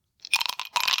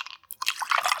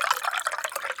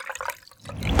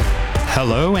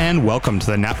Hello and welcome to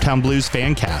the Naptown Blues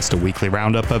Fancast, a weekly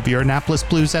roundup of your Annapolis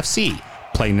Blues FC,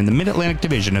 playing in the Mid-Atlantic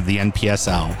Division of the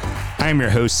NPSL. I'm your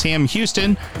host, Sam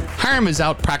Houston. Hiram is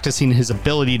out practicing his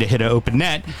ability to hit an open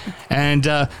net, and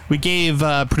we gave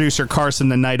producer Carson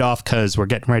the night off because we're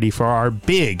getting ready for our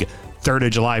big 3rd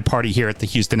of July party here at the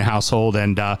Houston household,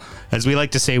 and as we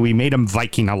like to say, we made him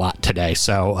Viking a lot today,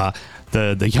 so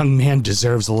the young man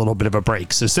deserves a little bit of a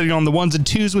break. So sitting on the ones and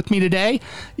twos with me today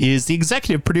is the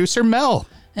executive producer, Mel.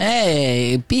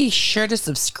 Hey, be sure to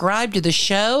subscribe to the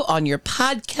show on your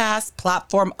podcast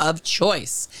platform of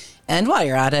choice. And while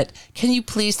you're at it, can you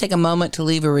please take a moment to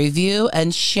leave a review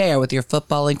and share with your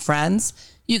footballing friends?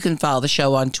 You can follow the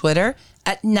show on Twitter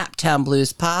at Naptown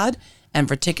Blues Pod. And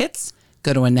for tickets,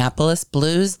 go to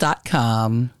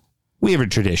AnnapolisBlues.com. We have a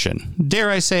tradition, dare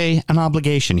I say, an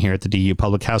obligation here at the DU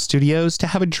Public House Studios to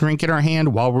have a drink in our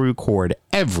hand while we record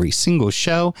every single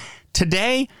show.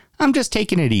 Today, I'm just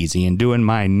taking it easy and doing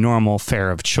my normal fare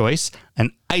of choice,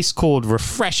 an ice-cold,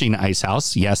 refreshing Ice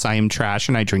House. Yes, I am trash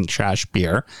and I drink trash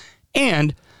beer.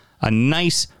 And a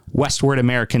nice Westward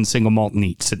American single malt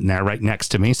neat sitting there right next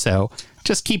to me. So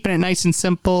just keeping it nice and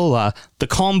simple. The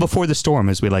calm before the storm,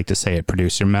 as we like to say at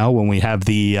Producer Mel, when we have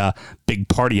the big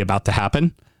party about to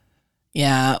happen.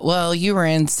 Yeah, well, you were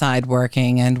inside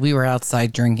working and we were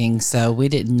outside drinking, so we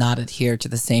did not adhere to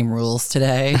the same rules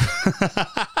today.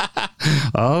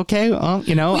 Okay, well,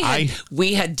 you know,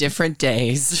 we had different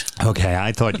days. Okay,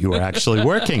 I thought you were actually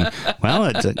working. Well,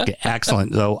 it's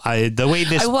excellent. So I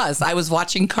was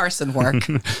watching Carson work.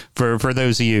 For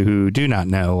those of you who do not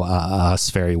know us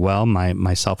very well,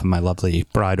 myself and my lovely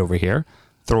bride over here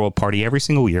throw a party every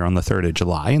single year on the 3rd of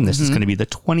July, and this is going to be the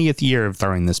 20th year of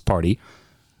throwing this party.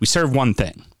 We serve one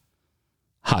thing: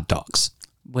 hot dogs.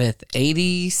 With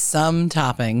 80-some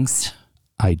toppings.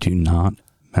 I do not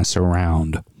mess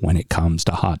around when it comes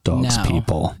to hot dogs,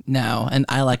 people. No, and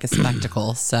I like a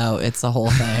spectacle, so it's a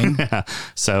whole thing. Yeah.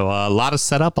 So a lot of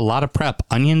setup, a lot of prep.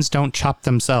 Onions don't chop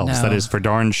themselves, No. that is for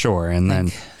darn sure.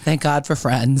 And Thank God for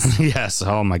friends. Yes,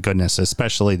 oh my goodness,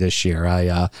 especially this year.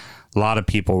 A lot of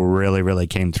people really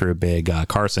came through big,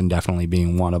 Carson definitely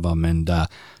being one of them, and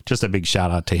just a big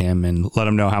shout out to him and let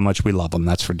him know how much we love him.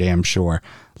 That's for damn sure.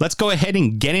 Let's go ahead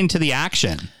and get into the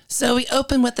action. So we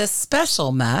open with a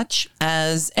special match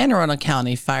as Anne Arundel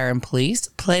County Fire and Police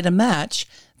played a match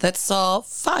that saw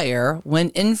Fire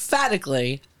win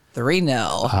emphatically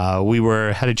 3-0. We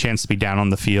had a chance to be down on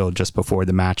the field just before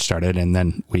the match started, and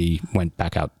then we went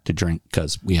back out to drink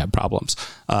because we had problems.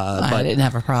 I didn't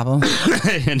have a problem.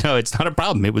 No, it's not a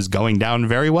problem. It was going down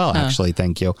very well, actually.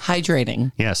 Thank you.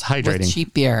 Hydrating. Yes, hydrating. With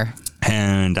cheap beer.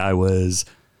 And I was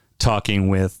talking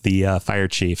with the fire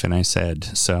chief, and I said,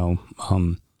 so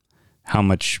how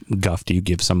much guff do you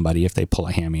give somebody if they pull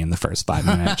a hammy in the first 5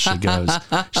 minutes? She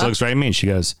looks right at me and she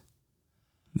goes,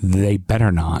 they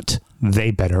better not.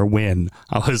 They better win.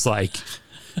 I was like,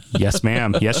 yes,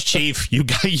 ma'am. Yes, chief. You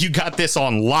got this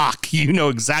on lock. You know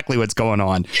exactly what's going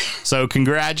on. So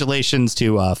congratulations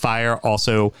to Fire.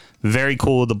 Also, very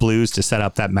cool of the Blues to set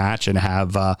up that match and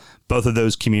have both of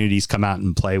those communities come out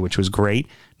and play, which was great.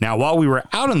 Now, while we were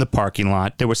out in the parking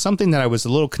lot, there was something that I was a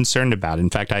little concerned about.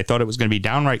 In fact, I thought it was going to be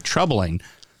downright troubling.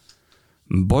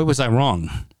 Boy, was I wrong.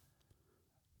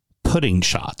 Pudding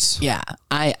shots. Yeah,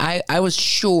 I was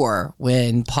sure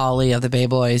when Paulie of the Bay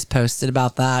Boys posted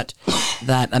about that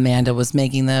Amanda was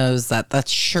making those, that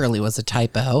surely was a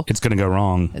typo. It's going to go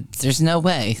wrong. There's no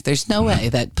way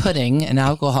that pudding and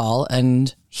alcohol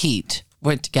and heat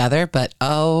went together, but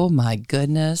oh my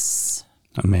goodness.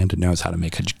 Amanda knows how to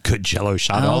make a good Jell-O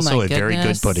shot. Oh, also a very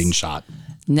good pudding shot.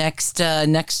 Next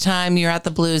time you're at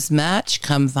the Blues match,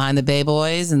 come find the Bay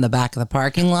Boys in the back of the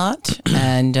parking lot,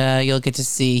 and you'll get to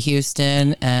see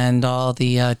Houston and all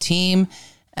the team.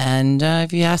 And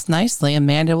if you ask nicely,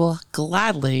 Amanda will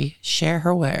gladly share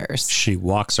her wares. She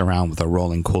walks around with a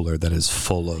rolling cooler that is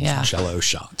full of Jell-O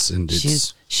shots, and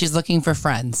she's looking for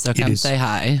friends. So come say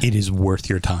hi. It is worth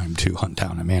your time to hunt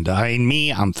down Amanda. I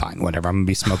mean, I'm fine. Whatever. I'm gonna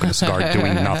be smoking a cigar,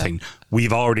 doing nothing.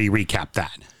 We've already recapped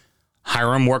that.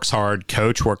 Hiram works hard.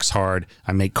 Coach works hard.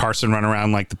 I make Carson run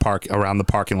around around the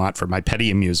parking lot for my petty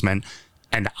amusement,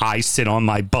 and I sit on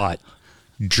my butt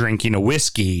drinking a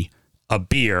whiskey, a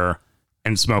beer,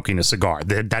 and smoking a cigar.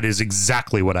 That is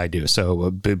exactly what I do.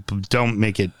 So don't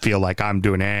make it feel like I'm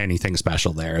doing anything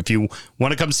special there. If you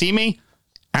want to come see me,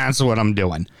 that's what I'm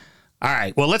doing. All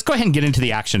right. Well, let's go ahead and get into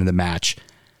the action of the match.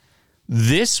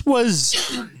 This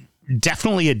was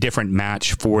definitely a different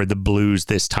match for the Blues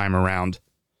this time around,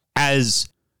 as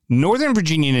Northern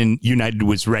Virginia United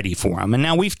was ready for them. And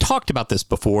now we've talked about this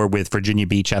before with Virginia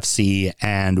Beach FC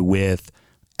and with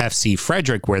FC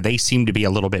Frederick, where they seemed to be a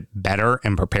little bit better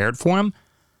and prepared for him.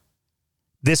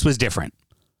 This was different.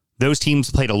 Those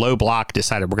teams played a low block,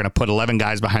 decided we're going to put 11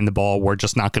 guys behind the ball. We're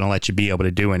just not going to let you be able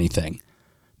to do anything.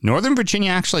 Northern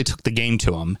Virginia actually took the game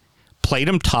to them, played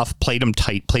them tough, played them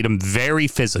tight, played them very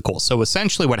physical. So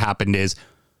essentially what happened is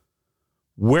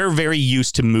we're very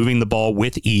used to moving the ball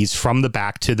with ease from the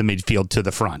back to the midfield to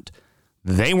the front.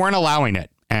 They weren't allowing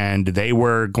it, and they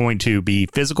were going to be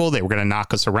physical. They were going to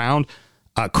knock us around.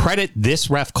 Credit this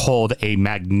ref called a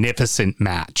magnificent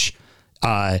match.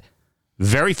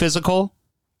 Very physical,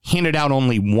 handed out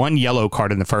only one yellow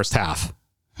card in the first half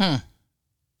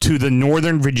to the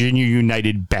Northern Virginia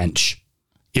United bench.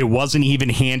 It wasn't even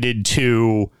handed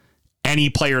to any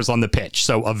players on the pitch.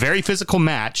 So a very physical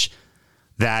match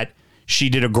that she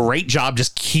did a great job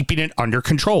just keeping it under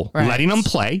control, letting them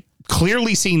play,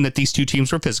 clearly seeing that these two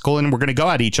teams were physical and were going to go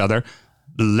at each other.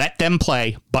 Let them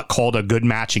play, but called a good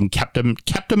match and kept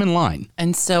them in line.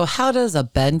 And so how does a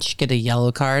bench get a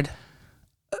yellow card?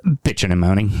 Bitching and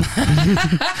moaning.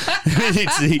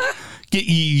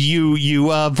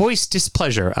 You voice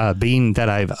displeasure, being that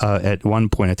I've at one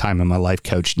point in time in my life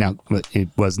coached. Now, it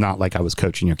was not like I was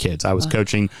coaching your kids. I was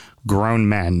coaching grown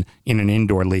men in an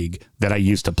indoor league that I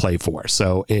used to play for.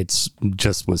 So it's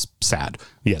just was sad.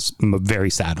 Yes, very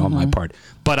sad on my part.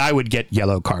 But I would get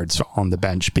yellow cards on the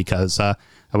bench because I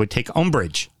would take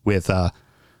umbrage with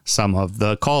some of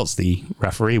the calls the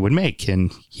referee would make.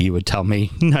 And he would tell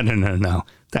me, no.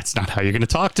 That's not how you're going to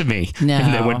talk to me. No.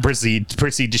 And then would proceed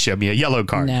to show me a yellow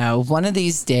card. No, one of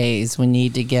these days we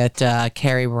need to get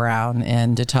Carrie Brown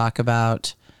in to talk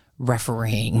about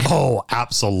refereeing. Oh,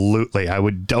 absolutely. I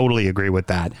would totally agree with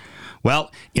that. Well,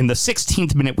 in the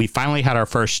 16th minute, we finally had our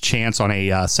first chance on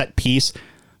a set piece.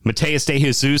 Mateus De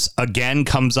Jesus again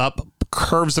comes up,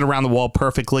 curves it around the wall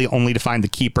perfectly, only to find the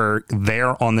keeper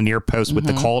there on the near post with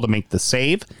the call to make the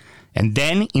save. And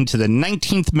then into the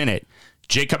 19th minute,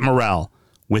 Jacob Morel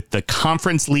with the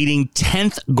conference-leading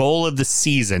 10th goal of the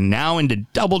season, now into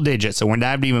double digits. So we're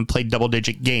not even played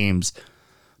double-digit games.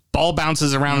 Ball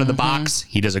bounces around in the box.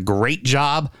 He does a great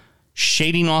job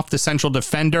shading off the central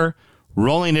defender,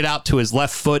 rolling it out to his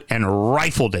left foot, and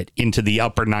rifled it into the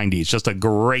upper 90s. Just a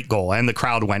great goal, and the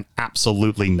crowd went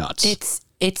absolutely nuts.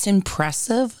 It's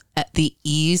impressive at the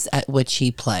ease at which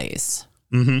he plays.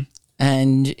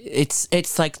 And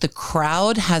it's like the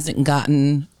crowd hasn't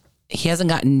gotten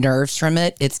nerves from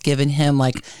it. It's given him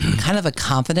like kind of a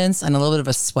confidence and a little bit of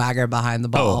a swagger behind the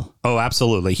ball. Oh,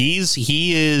 absolutely. He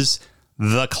is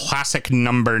the classic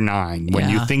number 9. When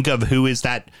you think of who is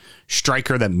that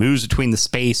striker that moves between the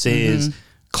spaces,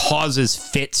 causes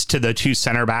fits to the two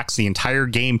center backs the entire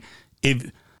game.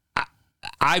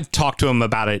 I've talked to him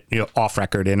about it, off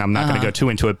record, and I'm not going to go too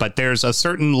into it, but there's a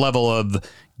certain level of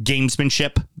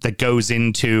gamesmanship that goes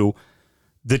into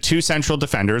the two central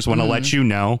defenders want to let you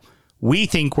know, we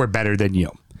think we're better than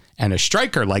you. And a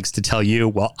striker likes to tell you,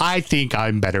 well, I think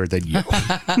I'm better than you.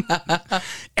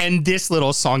 And this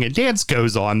little song and dance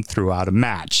goes on throughout a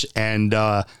match. And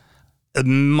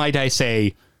might I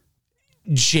say,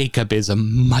 Jacob is a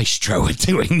maestro at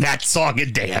doing that song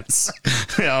and dance.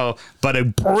 But a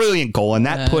brilliant goal. And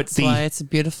that That's why it's a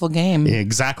beautiful game.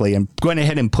 Exactly. And going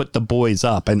ahead and put the boys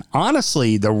up. And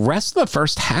honestly, the rest of the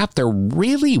first half, there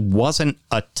really wasn't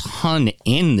a ton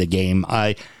in the game.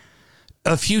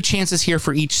 A few chances here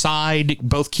for each side.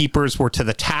 Both keepers were to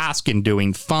the task and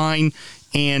doing fine.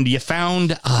 And you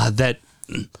found that,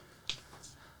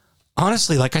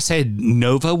 honestly, like I said,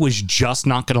 Nova was just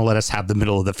not going to let us have the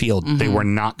middle of the field. They were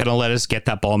not going to let us get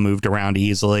that ball moved around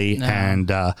easily. No.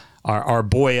 And our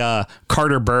boy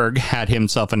Carter Berg had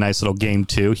himself a nice little game,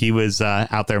 too. He was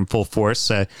out there in full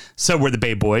force. So were the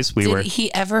Bay Boys. Did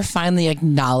he ever finally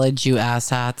acknowledge you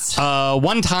asshats?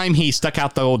 One time he stuck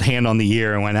out the old hand on the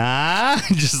ear and went,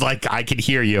 just like, I could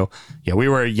hear you. Yeah, we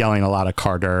were yelling a lot of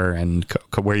Carter and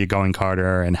where you going,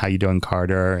 Carter, and how you doing,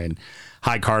 Carter, and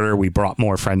hi, Carter. We brought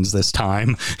more friends this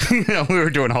time. We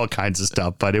were doing all kinds of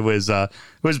stuff, but it was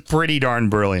pretty darn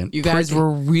brilliant. You guys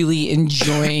were really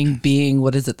enjoying being,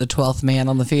 the 12th man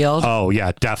on the field? Oh,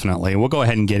 yeah, definitely. We'll go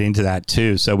ahead and get into that,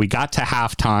 too. So we got to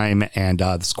halftime, and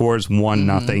the score's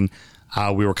 1-0.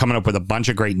 We were coming up with a bunch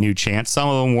of great new chants. Some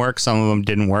of them worked, some of them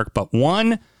didn't work. But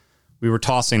one we were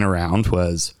tossing around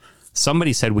was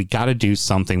somebody said, we got to do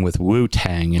something with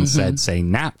Wu-Tang, and say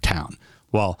Naptown.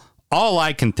 Well, all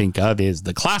I can think of is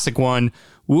the classic one,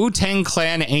 Wu-Tang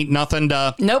Clan ain't nothing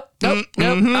to... Nope. With.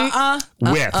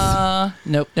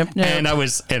 Nope.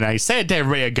 And I said to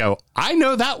everybody, I go, I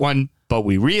know that one, but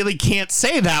we really can't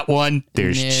say that one.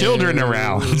 There's children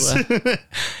around.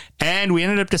 And we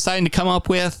ended up deciding to come up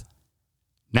with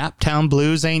Naptown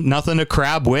Blues ain't nothing to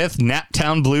crab with.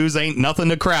 Naptown Blues ain't nothing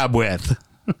to crab with.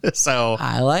 So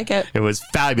I like it. It was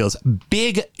fabulous.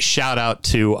 Big shout out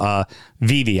to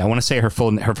Vivi. I want to say her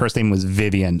first name was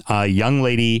Vivian, a young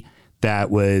lady that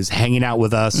was hanging out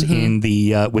with us in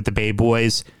the with the Bay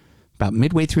Boys. About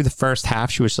midway through the first half,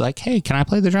 she was like, "Hey, can I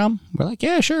play the drum?" We're like,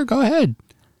 "Yeah, sure, go ahead."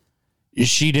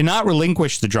 She did not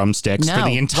relinquish the drumsticks for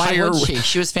the entire. Why would she?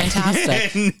 She was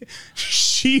fantastic. And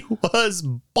she was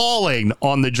bawling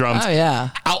on the drums. Oh yeah,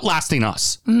 outlasting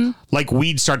us. Like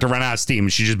we'd start to run out of steam.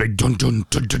 She'd just be dun dun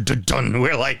dun dun dun dun.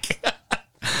 We're like,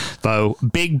 so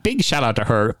big shout out to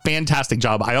her. Fantastic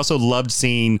job. I also loved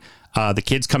seeing the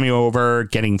kids coming over,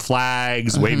 getting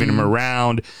flags, waving them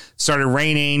around. Started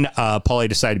raining. Paulie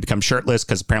decided to become shirtless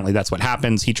because apparently that's what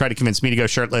happens. He tried to convince me to go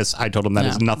shirtless. I told him that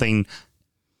is nothing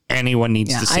anyone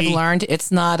needs to see. I've learned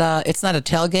it's not a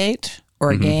tailgate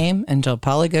or a game until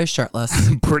Polly goes shirtless.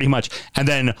 Pretty much. And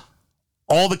then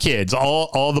all the kids,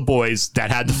 all the boys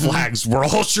that had the flags were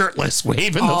all shirtless,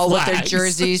 waving the flags. All with their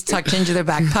jerseys tucked into their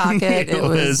back pocket. It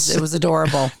was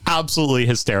adorable. Absolutely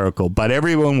hysterical. But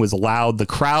everyone was loud. The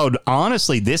crowd,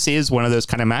 honestly, this is one of those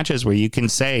kind of matches where you can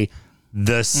say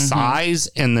the size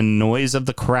and the noise of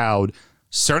the crowd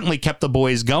certainly kept the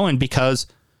boys going because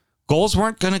goals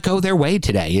weren't going to go their way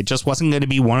today. It just wasn't going to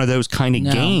be one of those kind of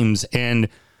games. And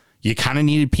you kind of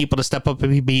needed people to step up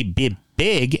and be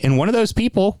big. And one of those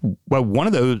people, well, one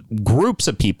of those groups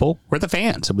of people were the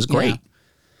fans. It was great.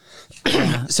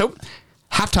 Yeah. So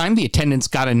halftime, the attendance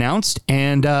got announced.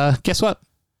 And guess what?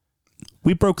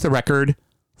 We broke the record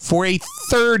for a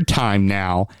third time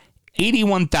now.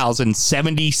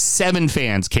 81,077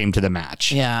 fans came to the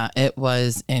match. Yeah, it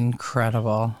was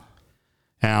incredible.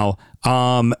 Now,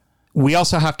 we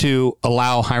also have to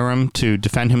allow Hiram to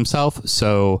defend himself,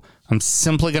 so I'm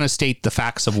simply going to state the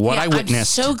facts of what I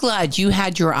witnessed. I'm so glad you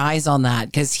had your eyes on that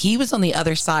because he was on the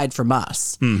other side from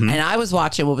us. And I was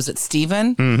watching, what was it,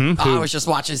 Steven? I was just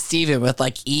watching Steven with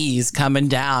like ease coming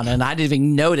down, and I didn't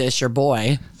even notice your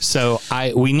boy. So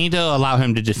we need to allow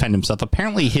him to defend himself.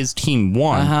 Apparently his team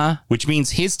won, which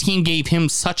means his team gave him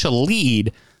such a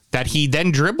lead that he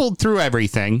then dribbled through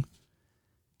everything,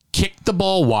 kicked the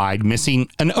ball wide, missing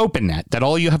an open net that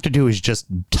all you have to do is just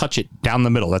touch it down the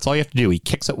middle. That's all you have to do. He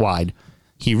kicks it wide.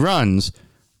 He runs,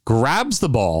 grabs the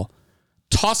ball,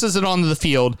 tosses it onto the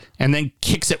field, and then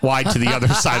kicks it wide to the other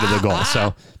side of the goal.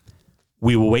 So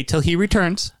we will wait till he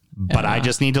returns, but I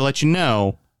just need to let you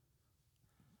know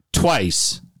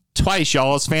twice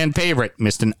y'all's fan favorite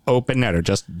missed an open netter.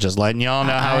 Just letting y'all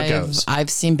know how it goes. I've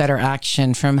seen better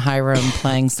action from Hiram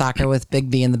playing soccer with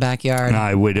Big B in the backyard.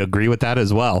 I would agree with that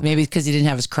as well. Maybe because he didn't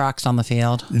have his Crocs on the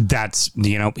field. That's,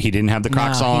 he didn't have the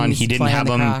Crocs on. He didn't have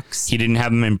them. He didn't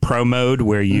have them in pro mode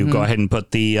where you go ahead and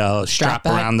put the strap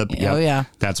around the. Oh yeah,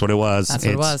 that's what it was. That's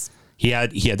what it was. He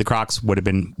had the Crocs, would have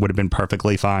been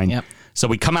perfectly fine. Yep. So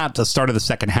we come out to the start of the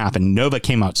second half, and Nova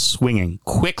came out swinging,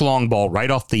 quick long ball right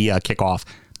off the kickoff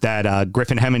that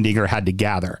Griffin Hemmendinger had to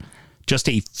gather. Just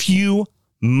a few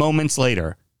moments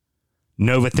later,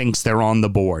 Nova thinks they're on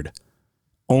the board,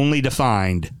 only to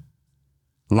find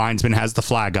linesman has the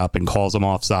flag up and calls them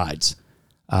offsides.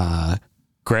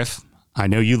 Griff, I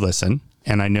know you listen,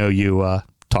 and I know you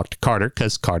talked to Carter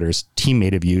because Carter's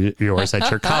teammate of yours at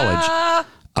your college.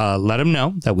 Let him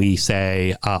know that we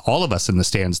say, all of us in the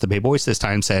stands, the Bay Boys this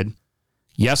time said,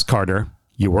 "Yes, Carter,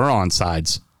 you were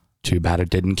onsides. Too bad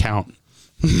it didn't count."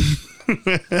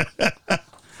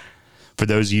 For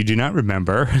those of you who do not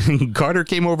remember, Carter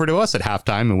came over to us at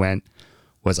halftime and went,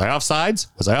 "Was I offsides?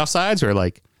 Was I offsides?" We were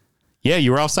like, "Yeah,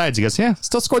 you were offsides." He goes, "Yeah,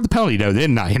 still scored the penalty though,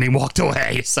 didn't I?" And he walked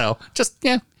away. So just,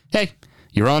 yeah, hey,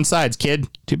 you're onsides, kid.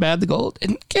 Too bad the goal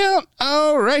didn't count.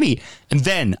 Alrighty. And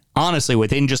then, honestly,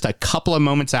 within just a couple of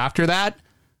moments after that,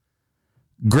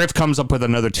 Griff comes up with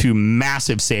another two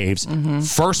massive saves.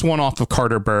 First one off of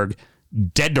Carterberg,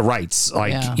 dead to rights.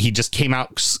 He just came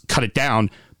out, cut it down,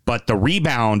 but the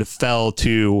rebound fell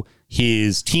to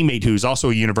his teammate, who's also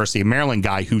a University of Maryland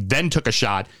guy, who then took a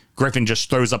shot. Griffin just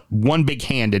throws up one big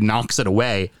hand and knocks it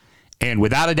away. And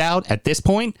without a doubt, at this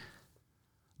point,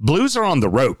 Blues are on the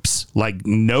ropes. Like,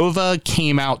 Nova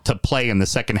came out to play in the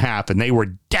second half, and they were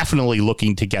definitely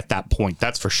looking to get that point.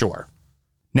 That's for sure.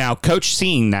 Now, coach,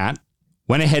 seeing that,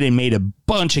 went ahead and made a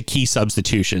bunch of key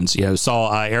substitutions.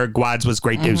 Saw Eric Guads was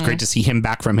great. It was great to see him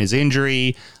back from his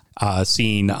injury.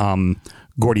 Seeing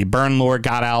Gordy Burnlore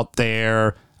got out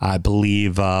there. I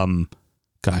believe, I'm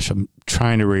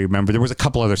trying to remember. There was a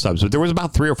couple other subs, but there was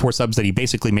about 3 or 4 subs that he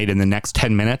basically made in the next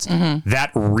 10 minutes.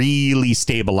 That really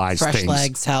stabilized Fresh things.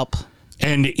 legs help.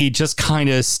 And it just kind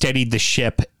of steadied the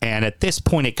ship. And at this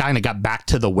point, it kind of got back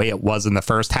to the way it was in the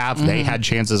first half. They had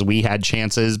chances, we had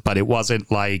chances, but it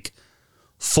wasn't like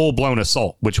full-blown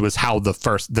assault, which was how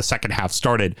the second half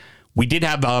started. We did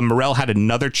have Morel had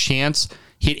another chance,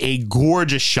 hit a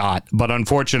gorgeous shot, but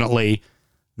unfortunately,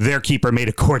 their keeper made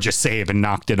a gorgeous save and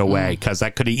knocked it away, because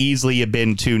that could have easily have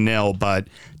been 2-0, but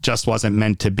just wasn't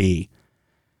meant to be.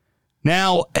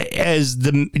 Now, as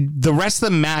the rest of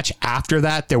the match after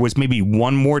that, there was maybe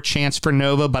one more chance for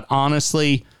Nova, but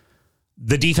honestly,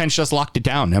 the defense just locked it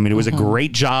down. I mean, it was a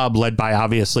great job led by,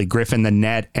 obviously, Griffin, the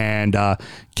net, and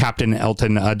Captain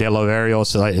Elton De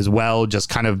Loverios as well, just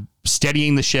kind of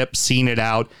steadying the ship, seeing it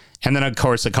out. And then, of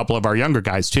course, a couple of our younger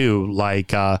guys, too,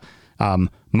 like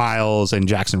Miles and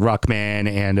Jackson Ruckman,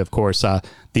 and, of course,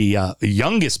 the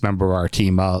youngest member of our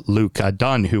team, Luke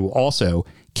Dunn, who also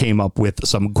came up with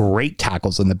some great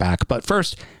tackles in the back. But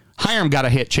first, Hiram got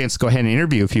a chance to go ahead and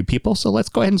interview a few people. So let's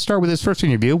go ahead and start with his first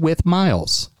interview with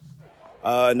Miles.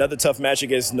 Another tough match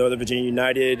against Northern Virginia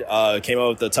United. Came out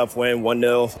with a tough win,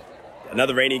 1-0.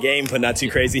 Another rainy game, but not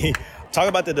too crazy. Talk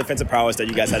about the defensive prowess that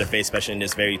you guys had to face, especially in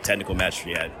this very technical match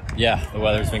you had. Yeah, the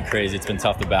weather's been crazy. It's been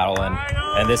tough to battle,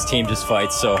 and this team just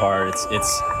fights so hard.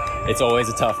 It's always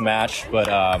a tough match, but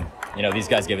these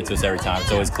guys give it to us every time.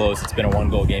 It's always close. It's been a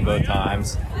 1-goal game both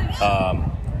times.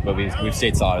 But we've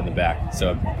stayed solid in the back,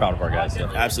 so I'm proud of our guys.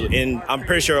 Yeah. Absolutely, and I'm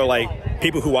pretty sure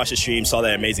people who watched the stream saw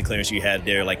that amazing clearance you had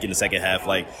there, in the second half.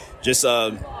 Just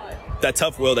that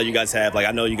tough will that you guys have.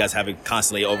 I know you guys have it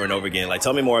constantly over and over again.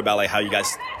 Tell me more about how you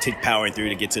guys take powering through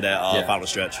to get to that final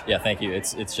stretch. Yeah, thank you.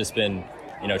 It's just been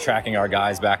tracking our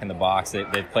guys back in the box.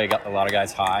 They've played a lot of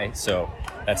guys high, so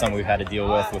that's something we've had to deal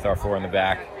with our four in the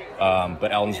back.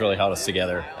 But Eldon's really held us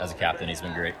together as a captain. He's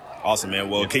been great. Awesome, man.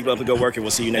 Well, keep up the good work, and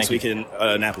we'll see you next week in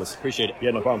Annapolis. Appreciate it.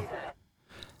 Yeah, no problem.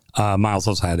 Miles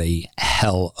also had a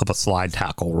hell of a slide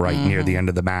tackle right near the end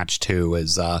of the match, too,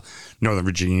 as Northern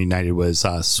Virginia United was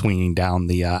swinging down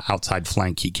the outside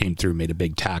flank. He came through, made a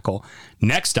big tackle.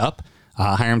 Next up,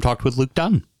 Hiram talked with Luke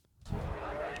Dunn.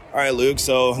 All right, Luke,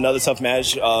 so another tough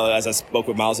match, as I spoke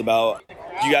with Miles about.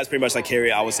 You guys pretty much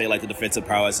carry, I would say, the defensive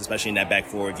prowess, especially in that back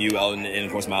four of you, Eldon, and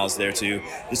of course Miles there too.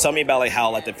 Just tell me about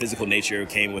how the physical nature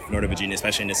came with Northern Virginia,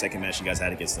 especially in the second match you guys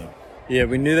had against them. Yeah,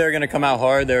 we knew they were going to come out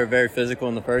hard. They were very physical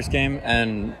in the first game,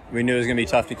 and we knew it was going to be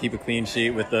tough to keep a clean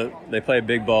sheet. They play a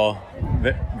big ball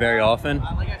very often,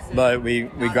 but we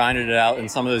grinded it out. In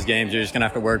some of those games, you're just going to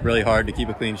have to work really hard to keep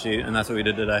a clean sheet, and that's what we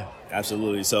did today.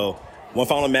 Absolutely. So, one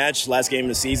final match, last game of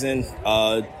the season.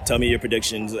 Tell me your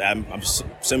predictions. I'm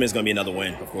assuming it's going to be another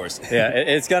win, of course. Yeah,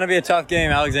 it's going to be a tough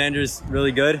game. Alexandria's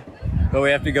really good, but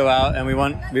we have to go out, and we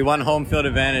want home field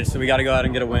advantage, so we got to go out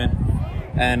and get a win.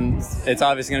 And it's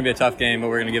obviously going to be a tough game, but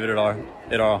we're going to give it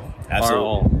all.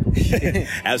 Absolutely.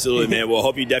 Absolutely, man. Well,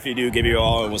 hope you definitely do give it your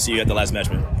all, and we'll see you at the last match,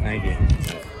 man. Thank you.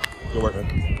 Good work,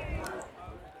 man.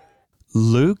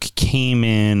 Luke came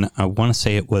in, I want to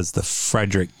say it was the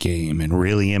Frederick game, and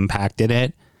really impacted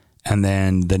it. And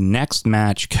then the next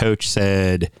match, coach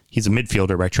said, he's a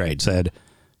midfielder by trade, said,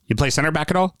 "You play center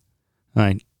back at all?" I'm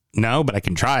like, "No, but I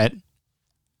can try it."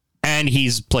 And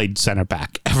he's played center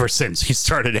back ever since. He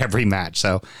started every match.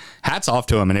 So hats off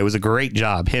to him. And it was a great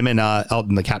job. Him and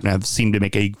Elton, the captain, have seemed to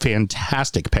make a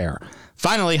fantastic pair.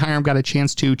 Finally, Hiram got a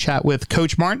chance to chat with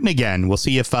Coach Martin again. We'll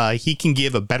see if he can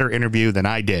give a better interview than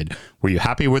I did. Were you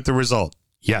happy with the result?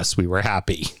 Yes, we were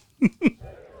happy.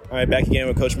 All right, back again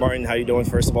with Coach Martin. How you doing,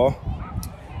 first of all?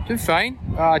 Doing fine.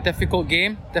 Difficult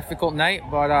game, difficult night,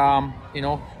 but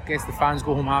guess the fans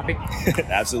go home happy.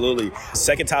 Absolutely.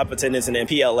 Second top attendance in the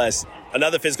MPLS.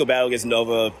 Another physical battle against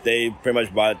Nova. They pretty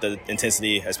much brought the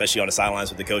intensity, especially on the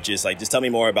sidelines with the coaches. Just tell me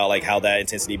more about how that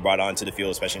intensity brought onto the field,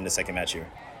 especially in the second match here.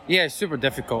 Yeah, it's super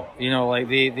difficult.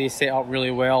 They set up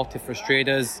really well to frustrate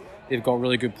us. They've got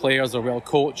really good players. They're well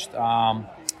coached. It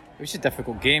was just a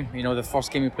difficult game. The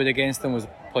first game we played against them was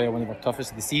probably one of our toughest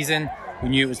of the season. We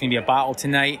knew it was going to be a battle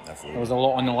tonight. Absolutely. There was a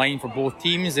lot on the line for both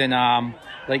teams, and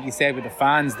like you said with the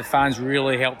fans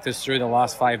really helped us through the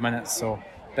last 5 minutes. So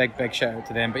big shout out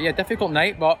to them. But yeah, difficult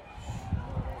night, but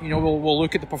we'll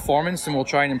look at the performance and we'll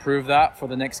try and improve that for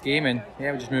the next game, and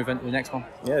we'll just move into the next one.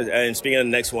 Yeah, and speaking of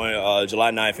the next one, July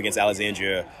 9th against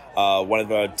Alexandria, one of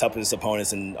the toughest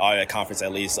opponents in our conference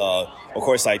at least. Of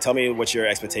course, tell me what your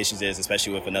expectations is,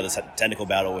 especially with another technical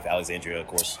battle with Alexandria, of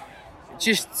course.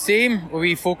 Just same.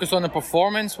 We focus on the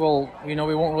performance. We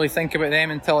won't really think about them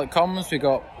until it comes. We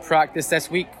got practice this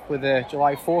week with the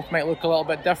July 4th. Might look a little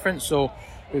bit different, so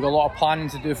we've got a lot of planning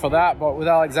to do for that. But with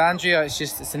Alexandria,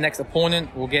 it's the next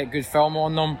opponent. We'll get good film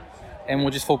on them, and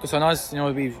we'll just focus on us.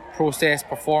 We've processed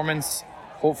performance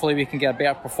hopefully we can get a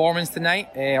better performance tonight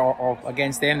or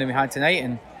against them than we had tonight.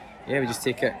 And yeah, we just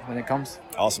take it when it comes.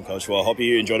 Awesome, Coach. Well, I hope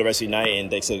you enjoy the rest of your night, and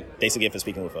thanks again for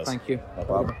speaking with us. Thank you. No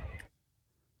problem.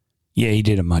 Yeah, he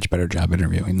did a much better job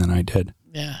interviewing than I did.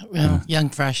 Yeah, well, Young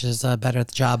Fresh is better at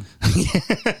the job.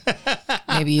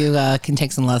 Maybe you can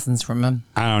take some lessons from him.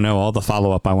 I don't know. All the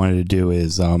follow-up I wanted to do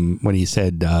is when he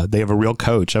said they have a real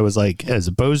coach, I was like, as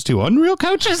opposed to unreal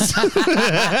coaches?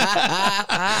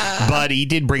 But he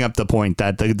did bring up the point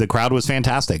that the crowd was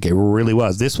fantastic. It really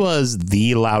was. This was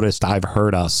the loudest I've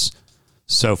heard us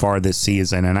so far this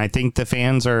season, and I think the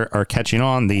fans are catching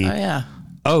on.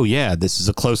 Oh, yeah, this is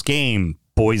a close game.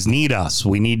 Boys need us.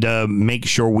 We need to make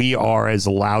sure we are as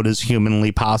loud as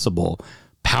humanly possible.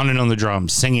 Pounding on the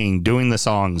drums, singing, doing the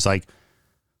songs. Like,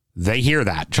 they hear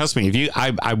that. Trust me.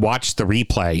 I watch the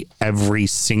replay every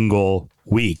single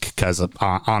week because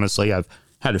honestly, I've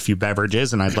had a few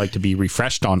beverages and I'd like to be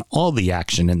refreshed on all the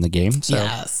action in the game. So.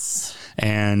 Yes.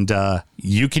 And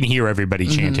you can hear everybody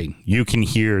chanting. You can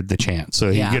hear the chant. So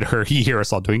you hear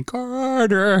us all doing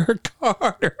Carter,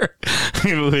 Carter.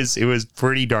 It was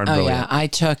pretty darn brilliant. Yeah, I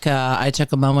took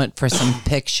a moment for some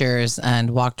pictures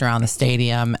and walked around the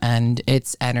stadium, and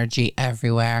it's energy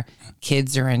everywhere.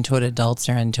 Kids are into it, adults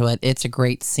are into it. It's a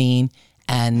great scene,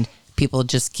 and people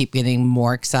just keep getting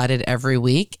more excited every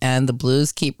week, and the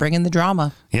Blues keep bringing the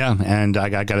drama. Yeah, and I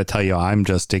got to tell you, I'm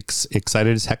just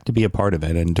excited as heck to be a part of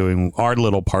it, and doing our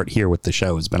little part here with the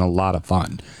show has been a lot of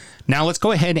fun. Now, let's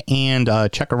go ahead and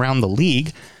check around the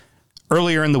league.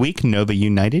 Earlier in the week, Nova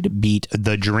United beat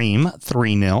the Dream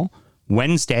 3-0.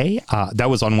 Wednesday, that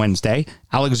was on Wednesday,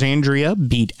 Alexandria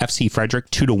beat FC Frederick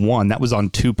 2-1. That was on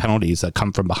 2 penalties that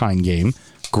come from behind game.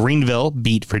 Greenville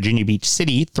beat Virginia Beach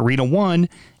City 3-1.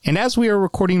 And as we are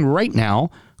recording right now,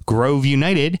 Grove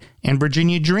United and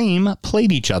Virginia Dream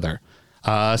played each other.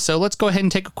 So let's go ahead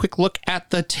and take a quick look at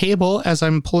the table as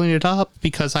I'm pulling it up,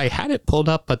 because I had it pulled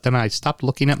up, but then I stopped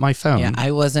looking at my phone. Yeah,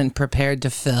 I wasn't prepared to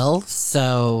fill,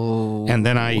 so... And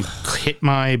then I hit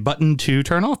my button to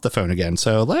turn off the phone again.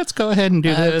 So let's go ahead and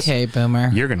do this. Okay,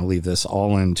 Boomer. You're going to leave this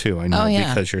all in too, I know,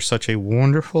 because you're such a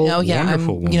wonderful,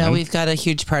 wonderful woman. We've got a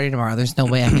huge party tomorrow. There's no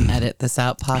way I can edit this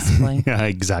out, possibly. Yeah,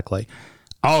 exactly.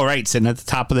 All right, sitting at the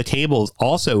top of the table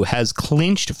also has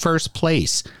clinched first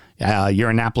place. Your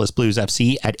Annapolis Blues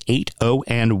FC at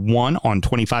 8-0-1 on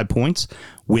 25 points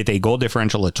with a goal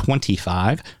differential of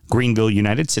 25. Greenville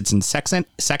United sits in second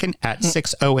at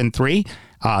 6-0-3,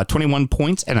 21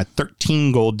 points and a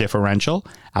 13 goal differential.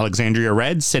 Alexandria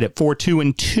Reds sit at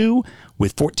 4-2-2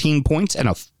 with 14 points and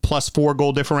a +4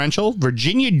 goal differential.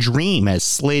 Virginia Dream has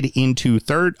slid into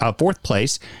fourth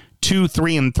place,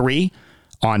 2-3-3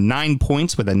 on 9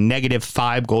 points with a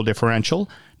 -5 goal differential.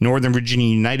 Northern Virginia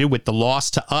United, with the loss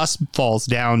to us, falls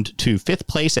down to 5th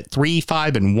place at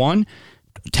 3-5-1,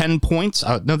 10 points.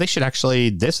 No, they should actually,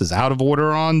 this is out of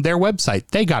order on their website.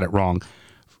 They got it wrong.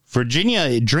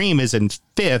 Virginia Dream is in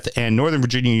 5th, and Northern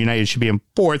Virginia United should be in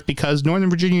 4th because Northern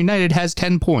Virginia United has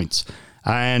 10 points.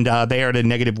 And they are at a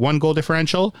 -1 goal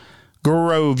differential.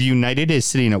 Grove United is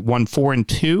sitting at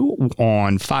 1-4-2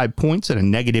 on 5 points and a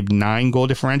 -9 goal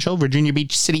differential. Virginia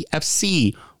Beach City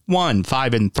FC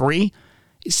 1-5-3,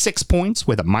 6 points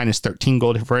with a -13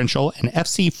 goal differential. And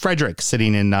FC Frederick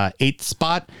sitting in 8th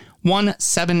spot,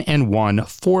 1-7-1,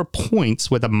 4 points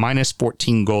with a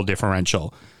 -14 goal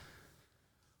differential.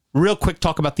 Real quick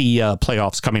talk about the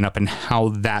playoffs coming up and how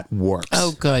that works.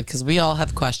 Oh, good, because we all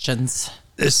have questions.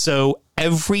 So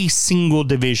every single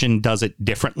division does it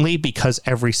differently because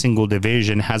every single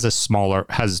division has a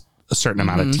certain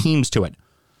amount of teams to it.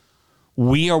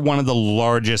 We are one of the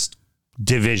largest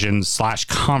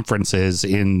divisions/conferences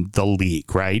in the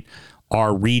league, right?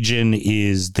 Our region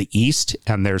is the East,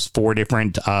 and there's 4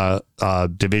 different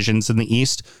divisions in the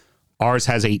East. Ours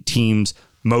has 8 teams.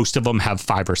 Most of them have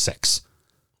 5 or 6.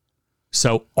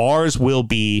 So ours will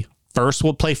be first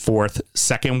we'll play 4th,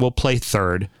 second we'll play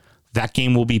 3rd. That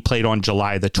game will be played on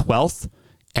July the 12th,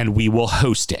 and we will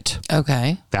host it.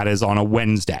 Okay. That is on a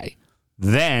Wednesday.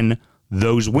 Then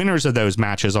those winners of those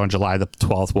matches on July the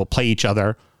 12th will play each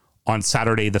other on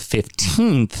Saturday the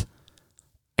 15th,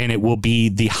 and it will be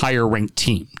the higher ranked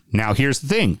team. Now, here's the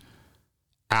thing.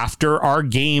 After our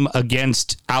game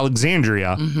against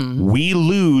Alexandria, we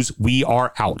lose, we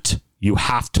are out. You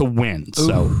have to win. Ooh.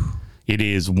 So it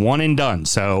is one and done.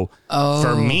 So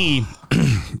for me...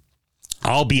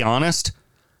 I'll be honest,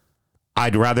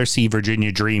 I'd rather see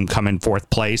Virginia Dream come in 4th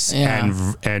place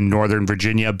and Northern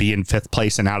Virginia be in 5th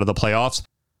place and out of the playoffs.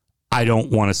 I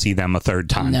don't want to see them a 3rd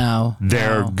time. No.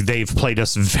 They've played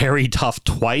us very tough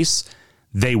twice.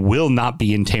 They will not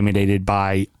be intimidated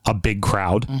by a big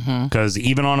crowd because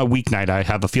even on a weeknight, I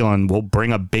have a feeling we'll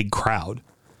bring a big crowd.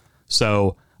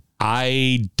 So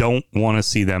I don't want to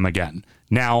see them again.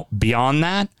 Now, beyond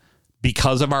that,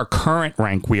 because of our current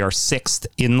rank, we are 6th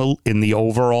in the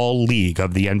overall league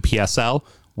of the NPSL.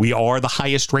 We are the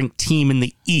highest ranked team in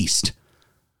the East.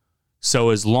 So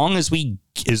as long as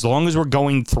we're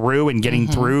going through and getting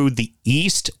through the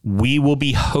East, we will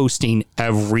be hosting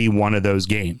every one of those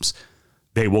games.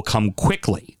 They will come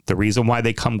quickly. The reason why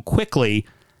they come quickly,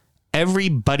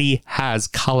 everybody has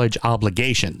college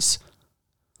obligations.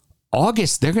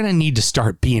 August, they're going to need to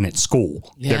start being at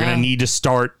school. Yeah. They're going to need to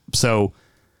start. So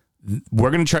they're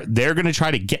going to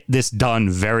try to get this done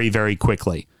very, very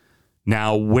quickly.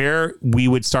 Now, where we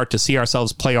would start to see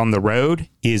ourselves play on the road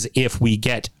is if we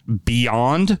get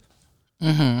beyond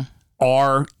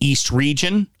our East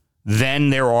region. Then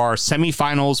there are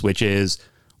semifinals, which is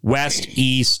West,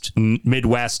 East,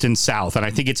 Midwest, and South. And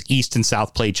I think it's East and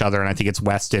South play each other. And I think it's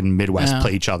West and Midwest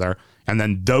play each other. And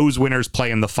then those winners play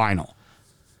in the final.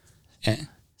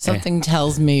 Something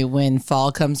tells me when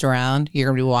fall comes around, you're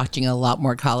going to be watching a lot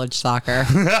more college soccer.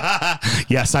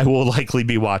 Yes, I will likely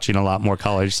be watching a lot more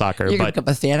college soccer. You're going to pick up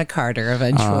Athena Carter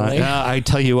eventually. I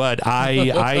tell you what,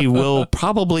 I will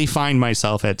probably find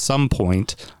myself at some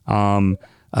point.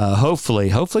 Hopefully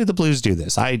the Blues do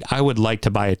this. I would like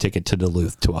to buy a ticket to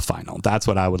Duluth to a final. That's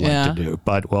what I would like to do.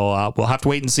 But we'll have to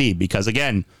wait and see, because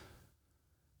again,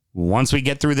 once we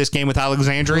get through this game with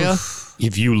Alexandria,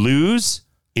 if you lose,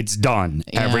 it's done.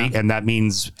 And that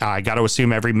means I got to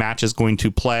assume every match is going to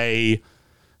play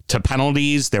to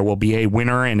penalties. There will be a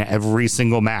winner in every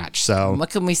single match. So what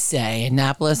can we say?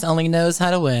 Annapolis only knows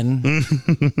how to win.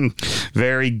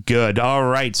 Very good. All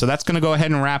right. So that's going to go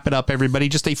ahead and wrap it up, everybody.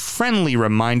 Just a friendly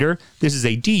reminder. This is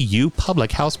a DU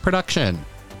Public House production.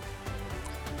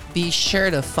 Be sure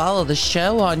to follow the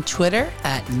show on Twitter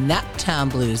at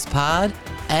Naptown Blues Pod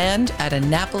and at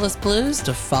Annapolis Blues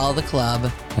to follow the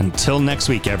club. Until next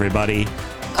week, everybody.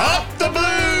 Up the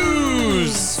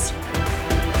Blues!